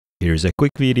Here's a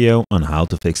quick video on how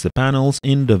to fix the panels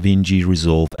in Davinci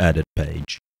Resolve Edit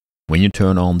page. When you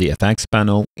turn on the effects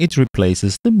panel, it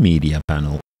replaces the media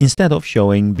panel instead of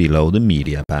showing below the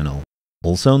media panel.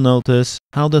 Also notice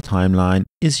how the timeline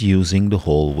is using the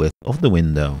whole width of the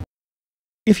window.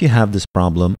 If you have this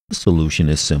problem, the solution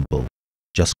is simple.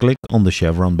 Just click on the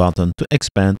chevron button to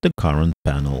expand the current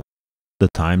panel. The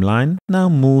timeline now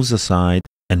moves aside,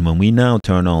 and when we now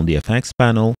turn on the effects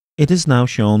panel, it is now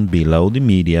shown below the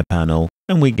media panel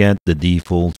and we get the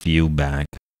default view back.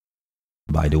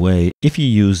 By the way, if you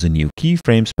use the new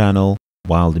keyframes panel,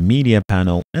 while the media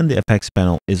panel and the effects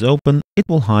panel is open, it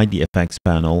will hide the effects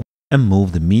panel and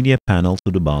move the media panel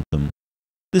to the bottom.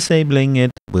 Disabling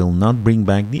it will not bring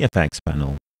back the effects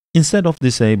panel. Instead of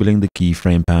disabling the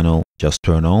keyframe panel, just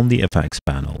turn on the effects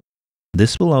panel.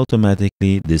 This will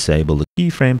automatically disable the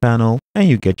keyframe panel and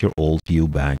you get your old view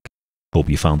back. Hope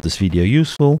you found this video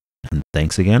useful, and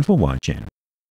thanks again for watching.